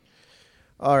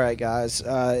All right, guys.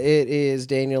 It is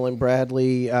Daniel and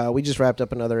Bradley. We just wrapped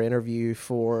up another interview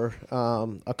for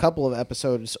a couple of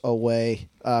episodes away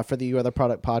for the You Other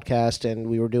Product podcast, and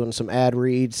we were doing some ad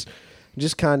reads.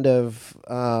 Just kind of,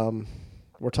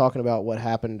 we're talking about what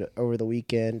happened over the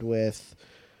weekend with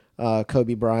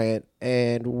Kobe Bryant,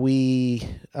 and we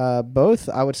both,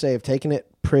 I would say, have taken it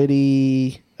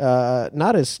pretty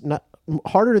not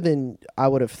harder than I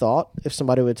would have thought if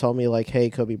somebody would tell me, like, hey,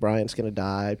 Kobe Bryant's going to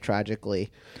die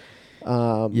tragically.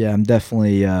 Yeah, I'm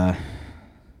definitely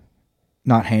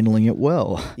not handling it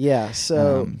well. Yeah,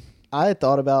 so I had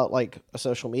thought about, like, a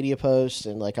social media post,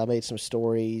 and, like, I made some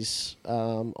stories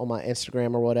on my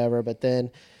Instagram or whatever, but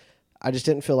then I just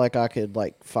didn't feel like I could,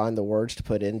 like, find the words to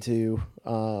put into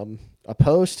a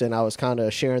post, and I was kind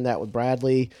of sharing that with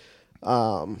Bradley,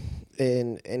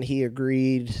 and he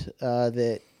agreed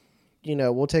that, you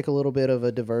know, we'll take a little bit of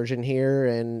a diversion here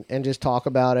and just talk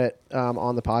about it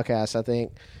on the podcast. I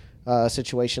think a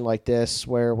situation like this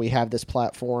where we have this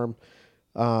platform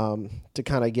to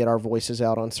kind of get our voices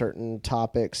out on certain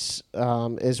topics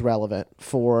is relevant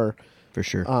for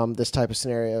sure. This type of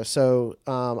scenario. So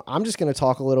I'm just going to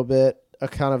talk a little bit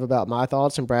kind of about my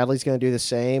thoughts, and Bradley's going to do the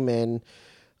same, and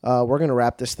we're going to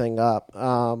wrap this thing up.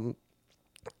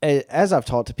 As I've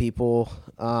talked to people,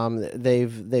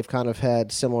 they've kind of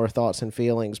had similar thoughts and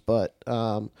feelings, but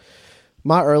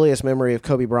my earliest memory of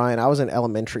Kobe Bryant, I was in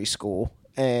elementary school,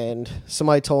 and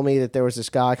somebody told me that there was this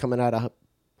guy coming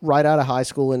right out of high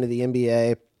school into the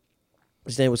NBA.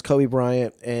 His name was Kobe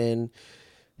Bryant, and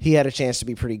he had a chance to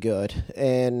be pretty good.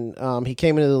 And he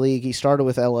came into the league. He started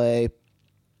with LA,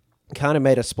 kind of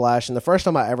made a splash. And the first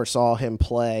time I ever saw him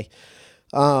play,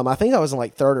 I think I was in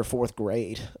like third or fourth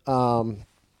grade.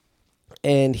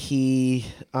 And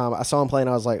I saw him play, and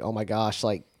I was like, oh my gosh,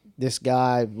 like, this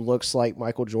guy looks like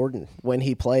Michael Jordan when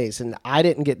he plays. And I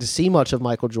didn't get to see much of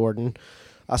Michael Jordan.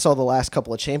 I saw the last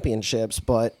couple of championships,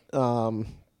 but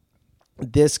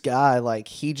this guy, like,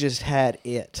 he just had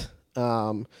it.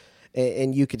 And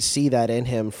you could see that in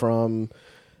him from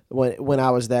when I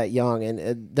was that young.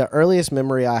 And the earliest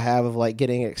memory I have of, like,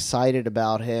 getting excited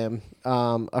about him,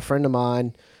 a friend of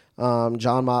mine,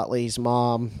 John Motley's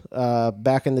mom,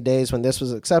 back in the days when this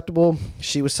was acceptable,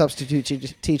 she was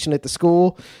substitute teaching at the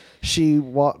school. She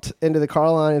walked into the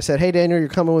car line and said, hey, Daniel, you're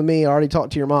coming with me. I already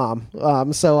talked to your mom.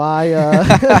 So I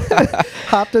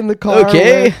hopped in the car.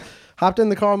 Okay. Hopped in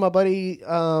the car with my buddy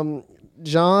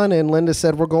John, and Linda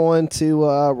said, we're going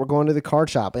to the card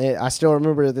shop. And I still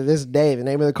remember to this day, the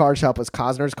name of the card shop was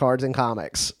Cosner's Cards and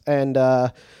Comics. And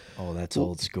oh, that's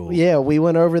old school. Yeah, we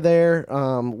went over there.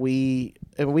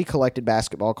 We collected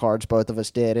basketball cards, both of us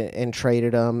did, and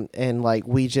traded them. And, like,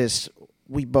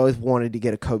 we both wanted to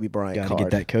get a Kobe Bryant card. Gotta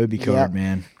get that Kobe card,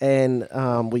 man.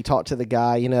 And we talked to the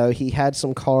guy. You know, he had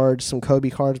some Kobe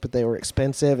cards, but they were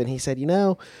expensive. And he said, you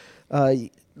know,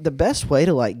 the best way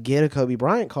to, like, get a Kobe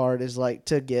Bryant card is, like,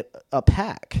 to get a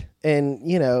pack and,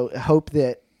 you know, hope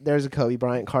that there's a Kobe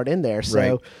Bryant card in there.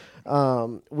 So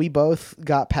we both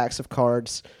got packs of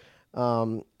cards.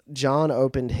 John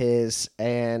opened his,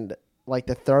 and, like,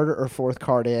 the third or fourth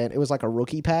card in, it was like a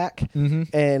rookie pack,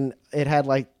 and it had,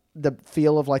 like, the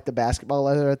feel of, like, the basketball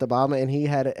leather at the bottom, and he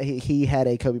had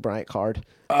a Kobe Bryant card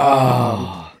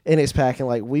in his pack, and,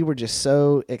 like, we were just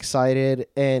so excited,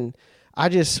 and I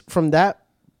just, from that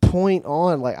point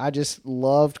on, like, I just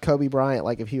loved Kobe Bryant.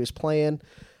 Like, if he was playing,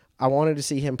 I wanted to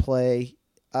see him play.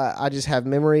 I just have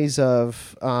memories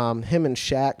of him and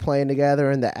Shaq playing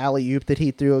together, and the alley-oop that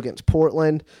he threw against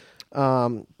Portland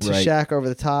to Shaq over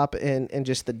the top, and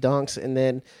just the dunks, and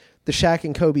then the Shaq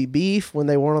and Kobe beef when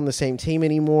they weren't on the same team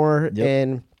anymore,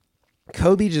 and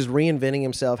Kobe just reinventing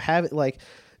himself, like,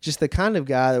 just the kind of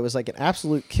guy that was, like, an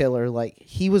absolute killer. Like,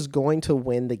 he was going to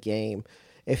win the game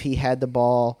if he had the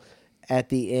ball at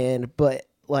the end, but,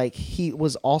 like, he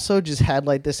was also just had,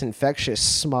 like, this infectious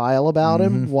smile about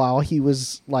him while he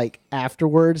was, like,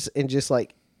 afterwards, and just,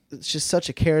 like, it's just such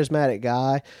a charismatic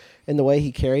guy, and the way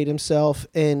he carried himself,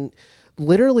 and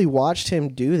literally watched him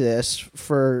do this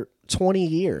for 20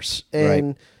 years,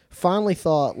 and finally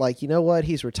thought, like, you know what,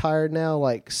 he's retired now.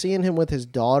 Like, seeing him with his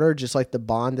daughter, just, like, the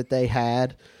bond that they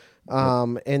had,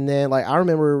 and then, like, I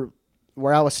remember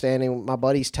where I was standing, my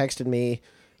buddies texted me,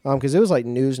 because it was like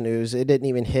news. It didn't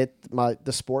even hit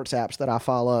the sports apps that I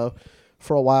follow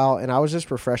for a while, and I was just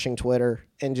refreshing Twitter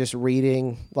and just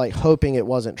reading, like, hoping it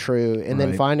wasn't true, and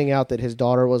then finding out that his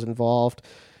daughter was involved,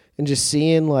 and just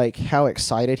seeing, like, how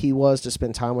excited he was to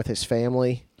spend time with his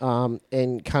family,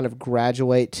 and kind of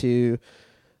graduate to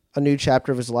a new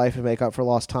chapter of his life and make up for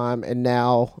lost time. And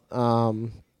now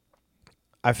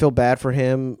I feel bad for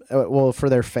him, for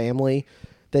their family,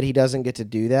 that he doesn't get to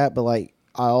do that, but, like,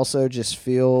 I also just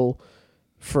feel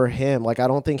for him. Like, I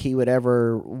don't think he would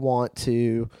ever want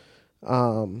to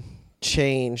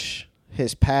change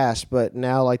his past, but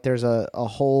now, like, there's a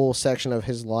whole section of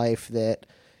his life that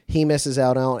he misses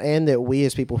out on, and that we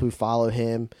as people who follow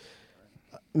him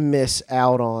miss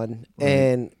out on. Right.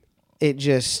 And it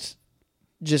just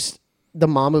the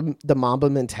Mamba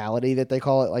mentality that they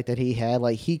call it, like, that he had,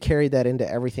 like, he carried that into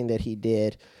everything that he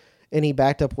did, and he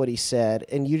backed up what he said.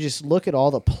 And you just look at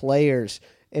all the players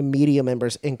and media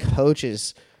members and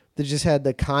coaches that just had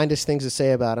the kindest things to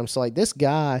say about him. So, like, this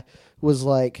guy was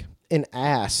like an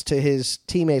ass to his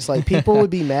teammates. Like, people would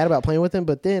be mad about playing with him,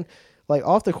 but then, like,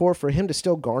 off the court, for him to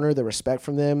still garner the respect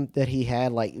from them that he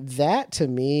had, like, that to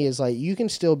me is like, you can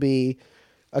still be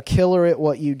a killer at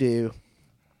what you do,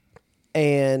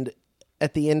 and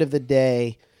at the end of the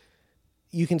day,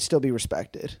 you can still be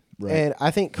respected. Right. And I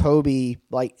think Kobe,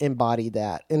 like, embodied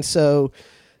that. And so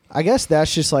I guess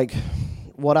that's just, like,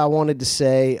 what I wanted to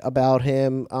say about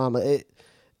him.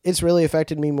 It's really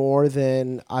affected me more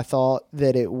than I thought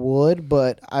that it would,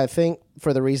 but I think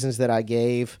for the reasons that I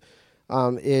gave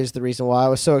is the reason why I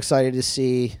was so excited to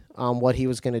see what he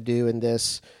was going to do in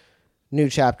this new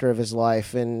chapter of his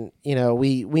life. And, you know,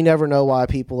 we never know why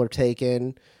people are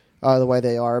taken the way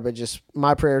they are, but just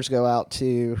my prayers go out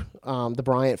to the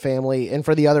Bryant family and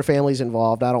for the other families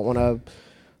involved. I don't want to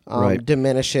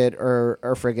diminish it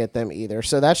or forget them either.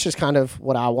 So that's just kind of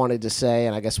what I wanted to say,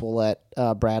 and I guess we'll let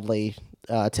Bradley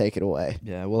take it away.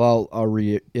 Yeah, well, I'll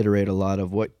reiterate a lot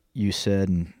of what you said,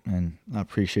 and I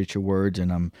appreciate your words,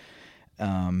 and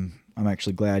I'm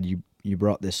actually glad you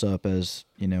brought this up as,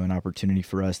 you know, an opportunity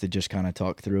for us to just kind of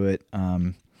talk through it.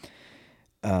 You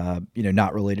know,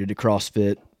 not related to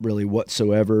CrossFit really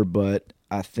whatsoever, but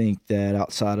I think that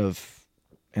outside of,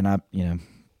 and you know,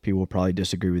 people will probably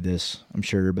disagree with this, I'm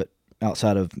sure, but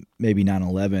outside of maybe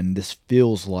 9/11, this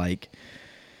feels like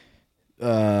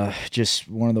just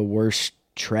one of the worst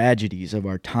tragedies of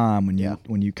our time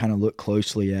when you kind of look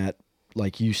closely at,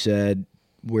 like you said,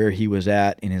 where he was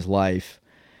at in his life,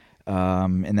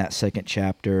 in that second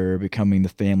chapter, becoming the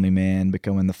family man,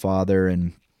 becoming the father,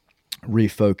 and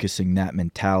refocusing that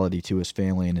mentality to his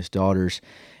family and his daughters.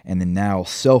 And then now,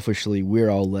 selfishly, we're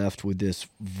all left with this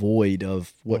void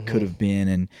of what could have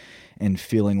been, and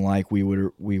feeling like we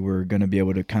were going to be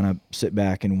able to kind of sit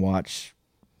back and watch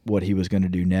what he was going to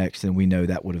do next. And we know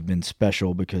that would have been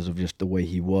special because of just the way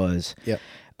he was. Yep.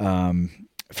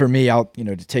 For me,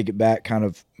 to take it back, kind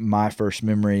of my first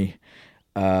memory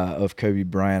of Kobe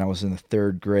Bryant, I was in the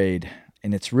third grade,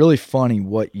 and it's really funny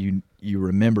what you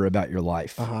remember about your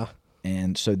life.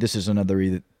 And so this is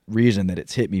another reason that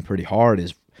it's hit me pretty hard,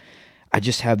 is I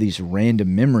just have these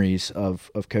random memories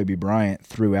of Kobe Bryant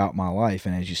throughout my life.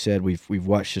 And as you said, we've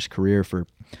watched his career for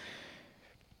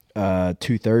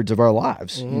 2/3 of our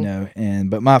lives, you know.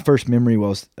 But my first memory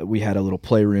was we had a little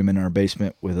playroom in our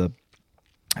basement with a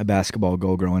basketball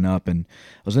goal growing up, and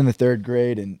I was in the third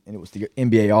grade, and it was the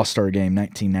NBA All-Star Game,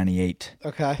 1998.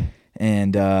 Okay.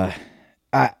 And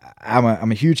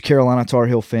I'm a huge Carolina Tar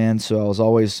Heel fan, so I was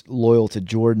always loyal to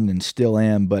Jordan and still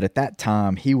am. But at that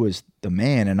time, he was the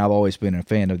man, and I've always been a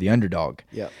fan of the underdog.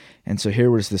 Yeah. And so there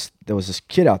was this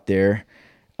kid out there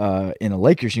in a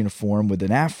Lakers uniform with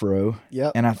an afro.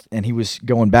 Yep. And he was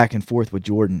going back and forth with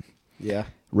Jordan. Yeah.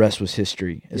 Rest was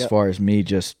history as far as me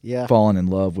just falling in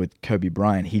love with Kobe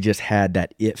Bryant. He just had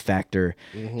that it factor.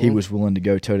 He was willing to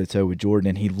go toe-to-toe with Jordan,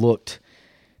 and he looked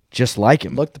just like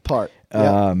him. Looked the part.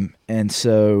 And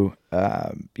so,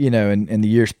 in the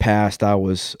years past, I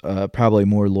was probably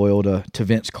more loyal to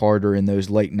Vince Carter in those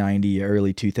late 90s,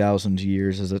 early 2000s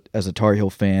years as a Tar Heel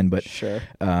fan. But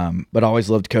but I always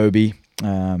loved Kobe.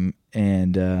 He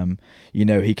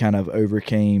kind of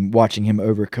watching him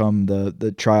overcome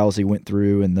the trials he went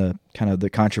through, and the kind of the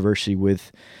controversy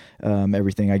with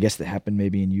everything, I guess, that happened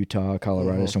maybe in Utah,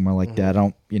 Colorado, somewhere like that.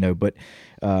 But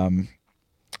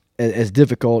as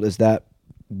difficult as that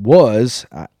was,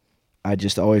 I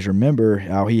just always remember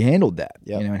how he handled that,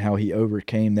 and how he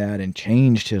overcame that and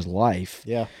changed his life.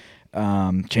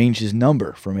 Changed his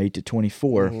number from 8 to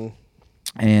 24.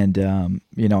 And, I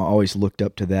always looked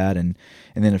up to that. And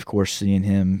then, of course, seeing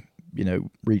him,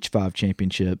 reach 5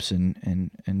 championships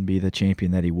and be the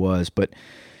champion that he was. But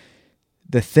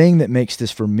the thing that makes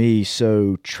this for me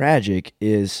so tragic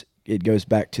is it goes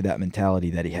back to that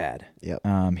mentality that he had.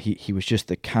 He was just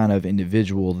the kind of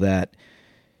individual that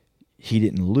he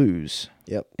didn't lose.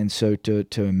 And so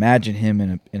to imagine him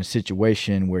in a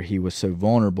situation where he was so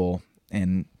vulnerable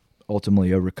and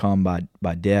ultimately overcome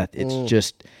by death, it's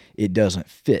just, it doesn't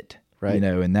fit,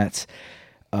 and that's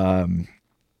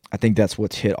I think that's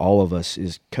what's hit all of us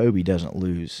is Kobe doesn't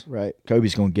lose. Right.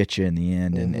 Kobe's going to get you in the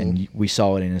end, and we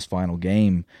saw it in his final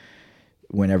game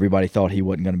when everybody thought he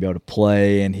wasn't going to be able to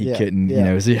play and he couldn't. You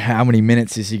know, how many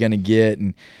minutes is he going to get?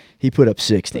 And he put up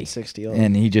 60. Put 60 on.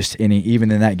 And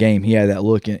even in that game, he had that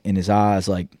look in his eyes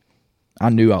like, I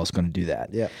knew I was going to do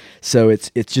that. Yeah. So it's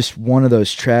just one of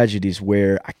those tragedies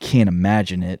where I can't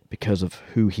imagine it because of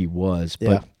who he was.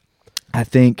 But I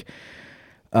think,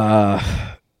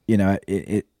 you know,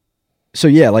 so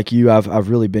yeah, like you, I've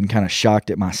really been kind of shocked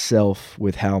at myself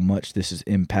with how much this has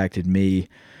impacted me,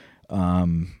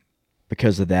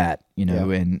 because of that, you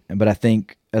know. But I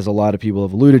think, as a lot of people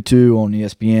have alluded to on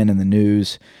ESPN and the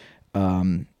news,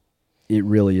 it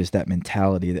really is that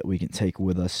mentality that we can take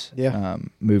with us,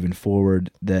 moving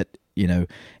forward. That, you know,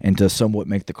 and to somewhat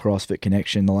make the CrossFit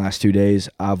connection, the last 2 days,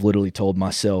 I've literally told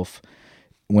myself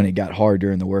when it got hard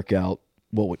during the workout,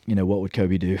 what would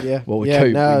Kobe do? Yeah. What would Yeah,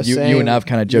 Kobe? no, You and I've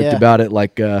kind of joked about it,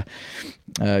 like, you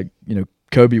know,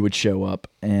 Kobe would show up,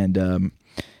 and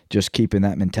just keeping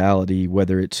that mentality,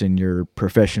 whether it's in your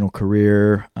professional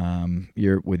career,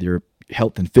 with your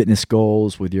health and fitness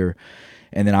goals,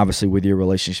 and then obviously with your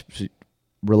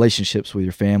relationships with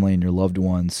your family and your loved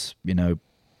ones. You know,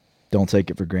 don't take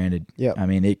it for granted. Yep. I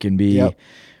mean, it can be.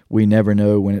 We never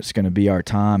know when it's going to be our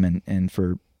time, and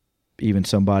for even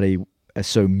somebody as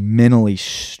so mentally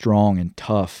strong and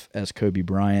tough as Kobe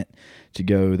Bryant to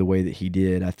go the way that he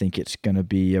did, I think it's going to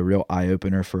be a real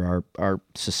eye-opener for our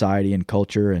society and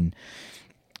culture, and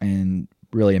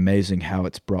really amazing how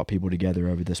it's brought people together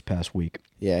over this past week.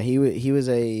 Yeah, he was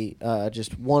a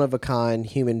just one-of-a-kind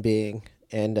human being,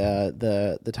 and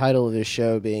the title of this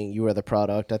show being "You Are the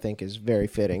Product," I think is very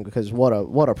fitting, because what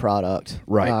a product.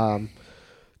 Right.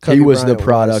 Kobe he was Bryant the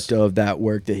product of that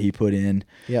work that he put in,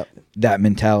 that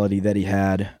mentality that he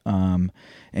had.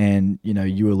 And, you know,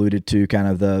 you alluded to kind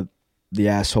of the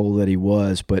asshole that he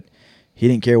was, but he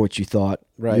didn't care what you thought.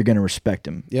 Right. You're going to respect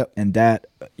him. Yep. And that,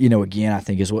 you know, again, I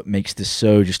think is what makes this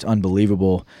so just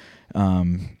unbelievable.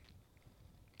 The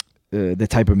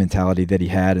type of mentality that he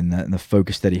had, and the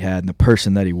focus that he had, and the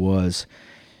person that he was.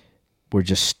 We're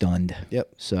just stunned.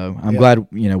 Yep. So I'm glad,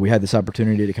 you know, we had this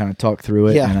opportunity to kind of talk through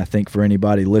it. And I think for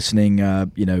anybody listening,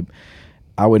 you know,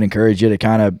 I would encourage you to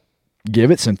kind of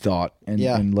give it some thought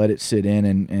and let it sit in,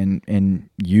 and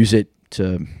use it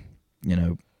to, you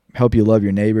know, help you love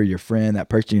your neighbor, your friend, that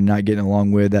person you're not getting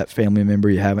along with, that family member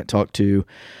you haven't talked to,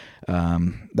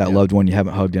 that loved one you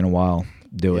haven't hugged in a while.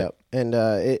 Do it. And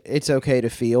it's okay to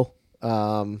feel.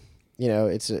 You know,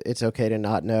 it's okay to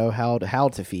not know how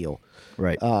to feel.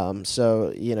 Right.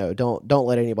 So, you know, don't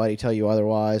let anybody tell you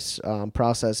otherwise.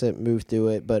 Process it, move through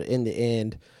it, but in the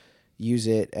end, use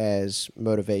it as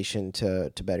motivation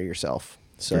to better yourself.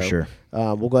 So, for sure.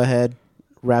 We'll go ahead,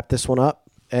 wrap this one up,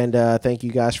 and thank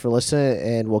you guys for listening,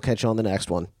 and we'll catch you on the next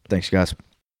one. Thanks, guys.